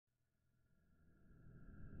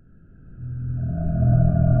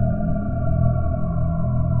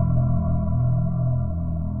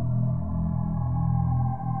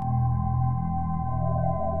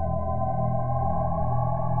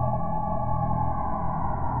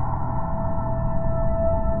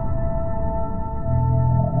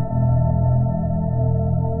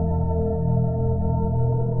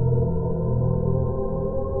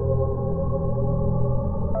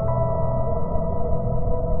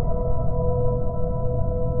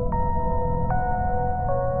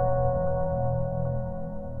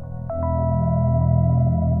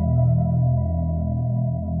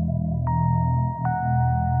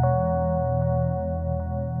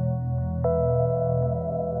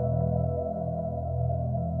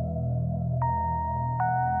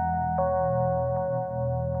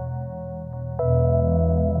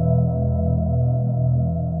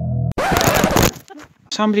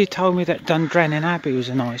somebody told me that Dundrennan Abbey was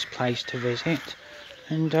a nice place to visit,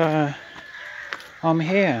 and I'm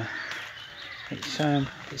here.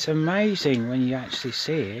 It's amazing when you actually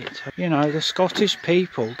see it. You know, the Scottish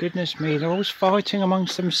people, goodness me, they're always fighting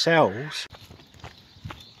amongst themselves.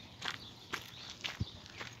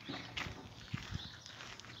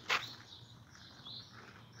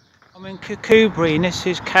 I'm in Kirkcudbright, and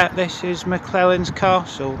this is McClellan's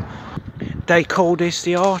castle. They call this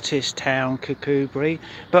the artist town, Kirkcudbright.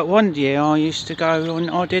 But one year I used to go and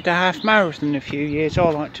I did a half marathon a few years. I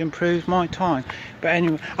like to improve my time. But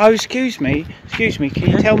anyway, oh, excuse me.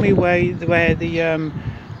 Can you tell me where the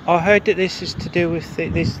I heard that this is to do with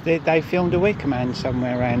they filmed a Wickerman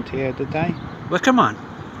somewhere around here, did they? Wickerman?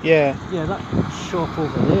 Yeah. Yeah, that shop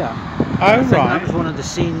over there. Oh, right. That was one of the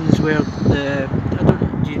scenes where the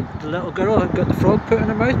little girl had got the frog put in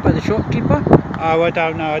her mouth by the shopkeeper. Oh, I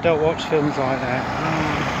don't know. I don't watch films like that.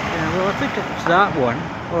 Yeah, well, I think it was that one,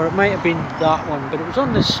 or it might have been that one, but it was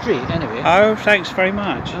on this street anyway. Oh, thanks very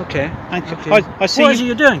much. Okay. Thank you. Okay. I see. What is it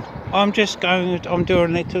you're doing? I'm just going. I'm doing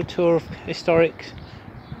a little tour of historic.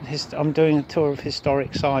 I'm doing a tour of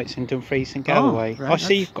historic sites in Dumfries and Galloway. Oh, right, I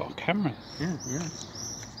see you've got a camera. Yeah, yeah.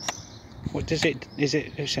 What does it? Is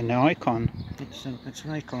it? It's an icon. It's an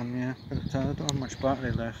icon, yeah. But I don't have much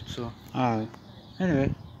battery left, so. Oh.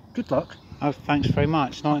 Anyway, good luck. Oh, thanks very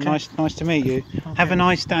much. Okay. Nice to meet you. Okay. Have a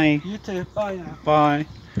nice day. You too. Bye now. Bye.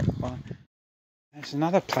 Bye. There's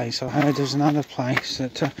another place. I heard there's another place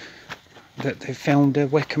that they filmed a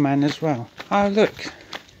Wickerman as well. Oh, look.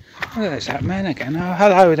 Oh, there's that man again. Oh,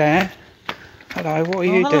 hello there. Hello. What are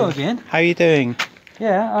you doing? Hello again. How are you doing?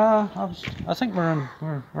 Yeah, I think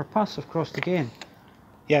our paths have crossed again.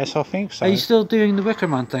 Yes, I think so. Are you still doing the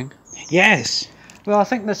Wickerman thing? Yes. Well, I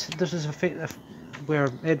think this is where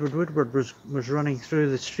Edward Woodward was running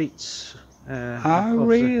through the streets. Oh,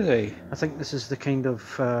 really? I think this is the kind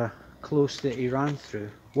of close that he ran through.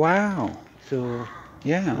 Wow. So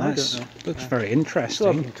yeah, I that don't know. looks very interesting. So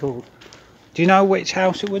I've been told. Do you know which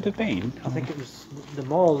house it would have been? I think it was the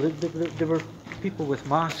mall. There were people with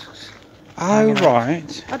masks. Oh,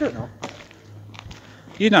 right. I don't know.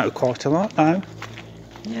 You know quite a lot, though.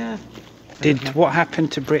 Yeah. What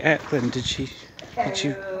happened to Britt Eklund? Did she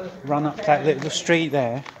run up that little street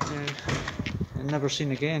there? Yeah. Never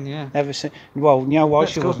seen again. Yeah. Never seen. Well, you know why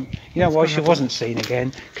Let's she go. wasn't. You know why she wasn't seen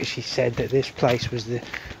again? Because she said that this place was the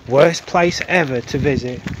worst place ever to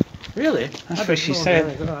visit. Really? That's what she said.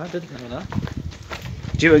 I didn't know that.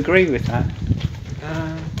 Do you agree with that?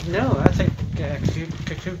 No, I think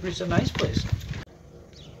Kirkcudbright's a nice place.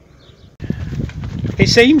 It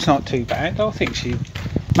seems not too bad. I think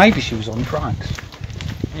maybe she was on drugs.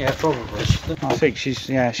 Yeah, probably. I think she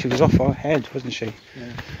was off her head, wasn't she?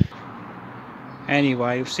 Yeah.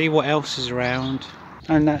 Anyway, we'll see what else is around,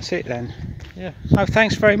 and that's it then. Yeah. Oh,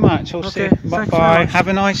 thanks very much. I'll see. Thanks Bye. very much. Have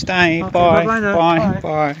a nice day. Okay, bye. bye-bye now. Bye. Bye.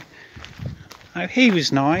 Bye. Oh, he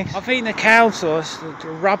was nice. I think the council is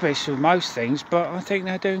rubbish with most things, but I think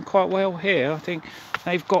they're doing quite well here. I think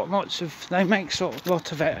they've got they make a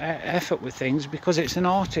lot of effort with things because it's an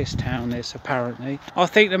artist town, this apparently. I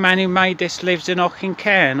think the man who made this lives in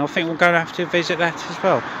Auchincairn. I think we're going to have to visit that as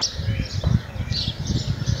well.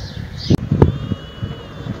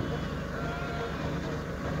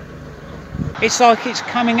 It's like it's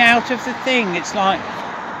coming out of the thing. It's like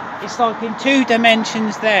in 2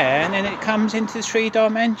 dimensions there, and then it comes into 3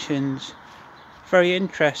 dimensions. Very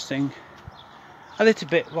interesting. A little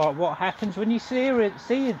bit like what happens when you see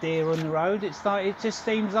a deer on the road. It's like it just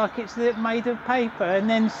seems like it's made of paper, and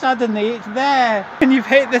then suddenly it's there, and you've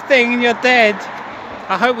hit the thing and you're dead.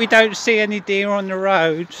 I hope we don't see any deer on the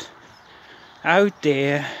road. Oh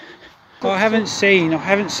dear. Well, I haven't seen the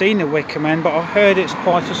Wickerman, but I heard it's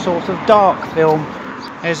quite a sort of dark film.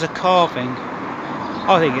 There's a carving.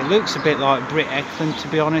 I think it looks a bit like Britt Eklund, to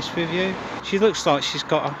be honest with you. She looks like she's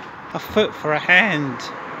got a foot for a hand.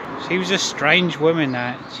 She was a strange woman,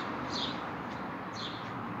 that.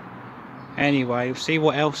 Anyway, we'll see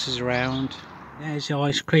what else is around. There's the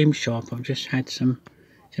ice cream shop. I've just had some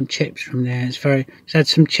chips from there. It's very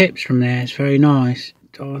nice.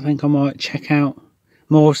 So I think I might check out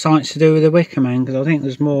more sites to do with the Wickerman, because I think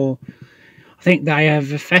there's more. I think they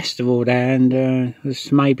have a festival there, and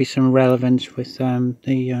there's maybe some relevance with I've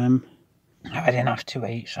had enough to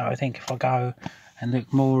eat, so I think if I go and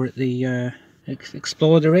look more at the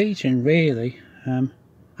explore the region, really.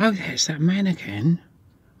 Oh, there's that man again.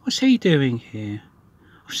 What's he doing here?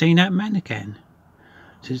 I've seen that man again.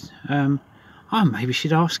 Says, I maybe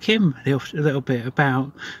should ask him a little bit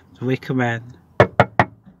about the Wickerman.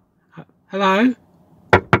 Hello?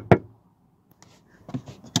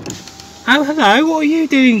 Oh, hello, what are you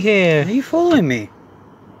doing here? Are you following me?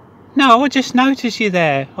 No, I just noticed you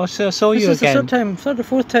there. I saw you again. This is the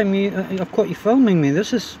fourth time I've caught you filming me.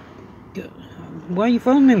 This is... Why are you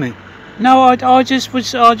filming me? No, I just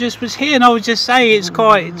was here, and I was just saying it's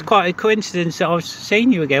quite a coincidence that I've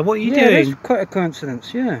seen you again. What are you doing? Yeah, it's quite a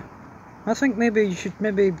coincidence. Yeah, I think maybe you should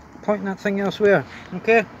point that thing elsewhere.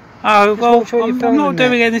 Okay. Oh well, I'm not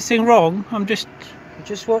doing anything wrong. I'm just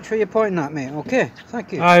watch where you're pointing at me. Okay.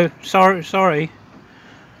 Thank you. Oh, sorry.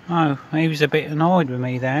 Oh, he was a bit annoyed with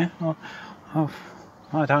me there.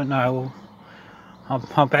 I don't know.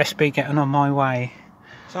 I'll best be getting on my way.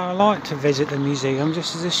 So I like to visit the museum,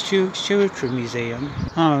 just as a stewardry museum.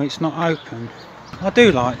 Oh, it's not open. I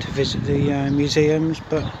do like to visit the museums,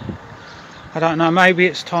 but I don't know, maybe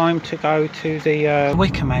it's time to go to the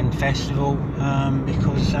Wickerman festival,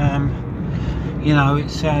 because, you know, it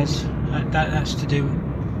says that's to do...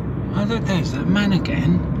 Oh, look, there's that man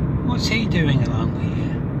again. What's he doing along here?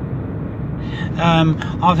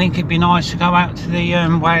 I think it'd be nice to go out to the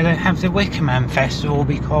where they have the Wickerman festival,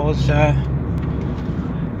 because...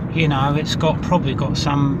 you know, it's probably got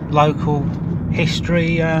some local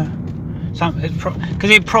history, because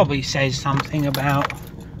it probably says something about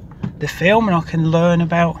the film, and I can learn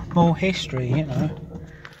about more history. You know,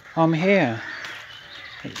 I'm here.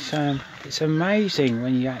 It's amazing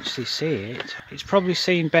when you actually see it. It's probably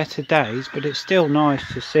seen better days, but it's still nice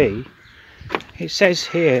to see. It says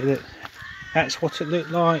here that that's what it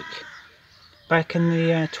looked like back in the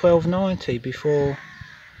 1290, before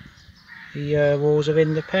the Wars of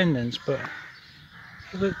Independence, but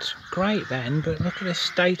it looked great then, but look at the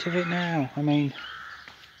state of it now. I mean,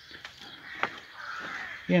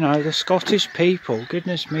 you know, the Scottish people,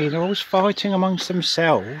 goodness me, they're always fighting amongst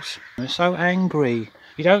themselves. They're so angry.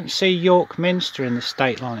 You don't see York Minster in a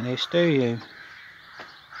state like this, do you?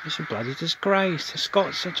 It's a bloody disgrace. The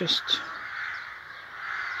Scots are just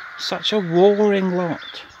such a warring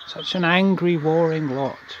lot, such an angry warring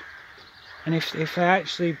lot. And if they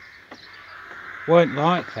actually weren't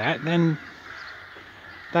like that, then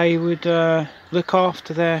they would look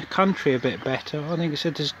after their country a bit better. I think it's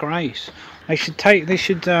a disgrace. They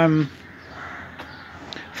should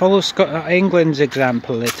follow England's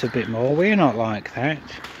example a little bit more. We're not like that.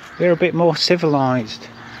 We're a bit more civilised,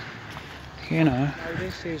 you know.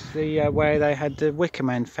 This is the where they had the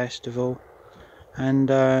Wickerman festival, and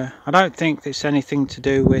I don't think it's anything to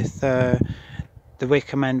do with the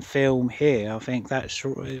Wickerman film here. I think that's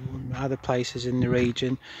other places in the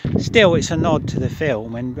region. Still, it's a nod to the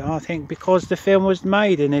film, and I think because the film was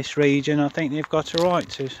made in this region, I think they've got a right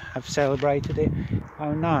to have celebrated it.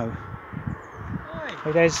 Oh no.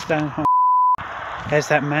 Well, there's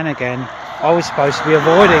that man again. I was supposed to be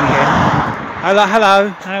avoiding him. Hello,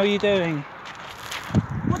 how are you doing?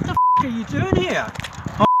 What the f are you doing here?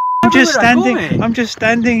 I'm just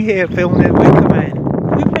standing here filming the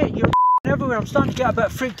Wickerman. You're everywhere. I'm starting to get a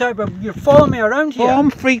bit freaked out, but you're following me around here. Well, I'm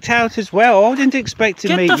freaked out as well. I didn't expect to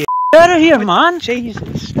meet you. Get the f out of here, man!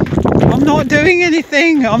 Jesus. I'm not doing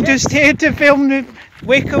anything. I'm just here to film the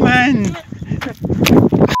Wickerman.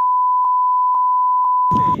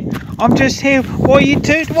 I'm just here. What are you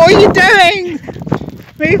doing?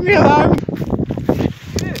 Leave me alone.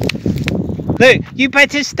 Look, you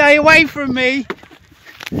better stay away from me.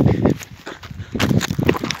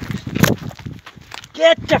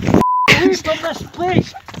 Get the f away from this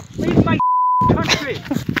place. Leave my country.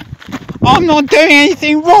 I'm not doing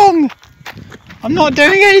anything wrong. Oh, leave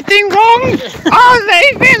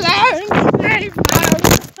me alone. Leave me alone. Get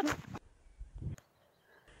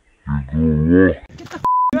the f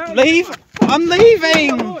out. Leave. I'm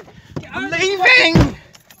leaving. I'm leaving.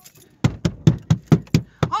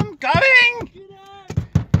 I'm going.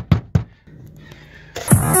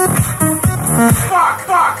 Fuck.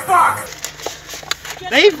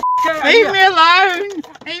 Leave me alone.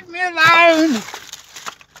 Leave me alone.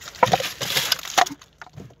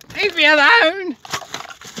 Leave me alone.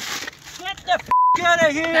 Get the f out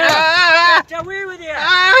of here. Get away with you.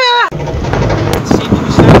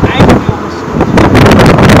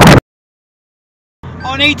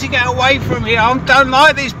 I need to get away from here. I don't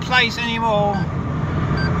like this place anymore.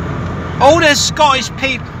 All the Scottish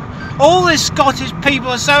people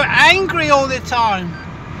are so angry all the time.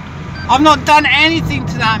 I've not done anything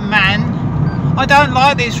to that man. I don't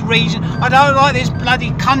like this region. I don't like this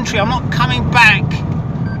bloody country. I'm not coming back.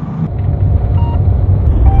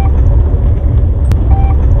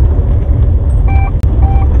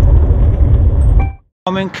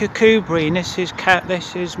 I'm in Kirkcudbright, and this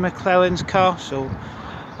is McClellan's castle.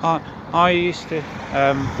 I used to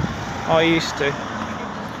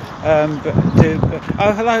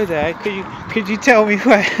oh, hello there. Could you tell me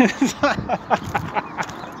where?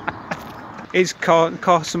 It's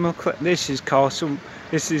Castle This is Castle.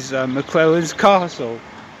 This is McClellan's Castle.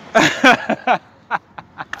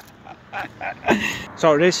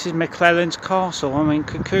 So this is McClellan's Castle. I'm in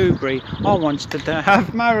Kirkcudbright. I wanted to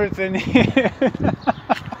have marathon here.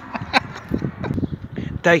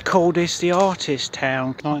 They call this the artist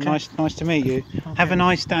town. Okay. Nice to meet you. Okay. Have a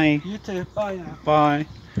nice day. You too. Bye now. Bye.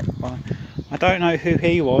 Bye. I don't know who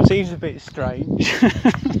he was. He was a bit strange.